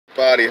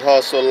everybody,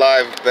 hustle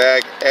life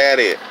back at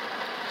it.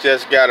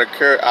 Just got a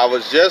courier. I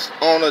was just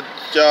on a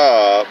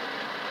job,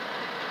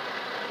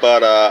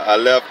 but I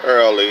left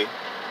early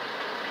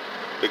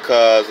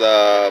because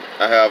I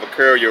have a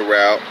courier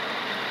route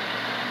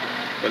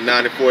for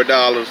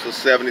 $94 for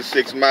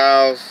 76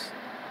 miles.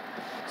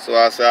 So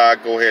I said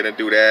I'd go ahead and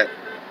do that.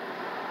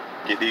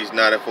 Get these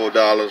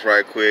 $94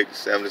 right quick.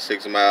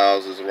 76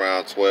 miles is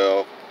around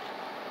 12.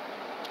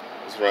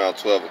 It's around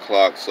 12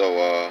 o'clock,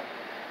 so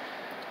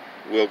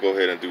we'll go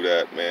ahead and do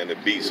that, man. The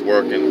beat's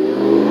working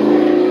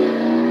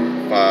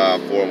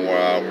 4 more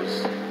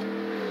hours.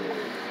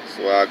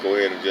 So I'll go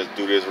ahead and just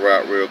do this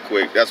route real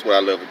quick. That's what I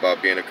love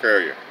about being a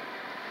courier.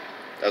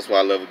 That's what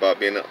I love about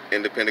being an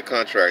independent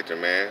contractor,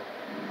 man.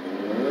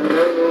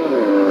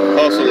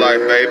 Hustle life,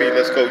 baby.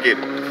 Let's go get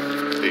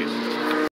it. Peace.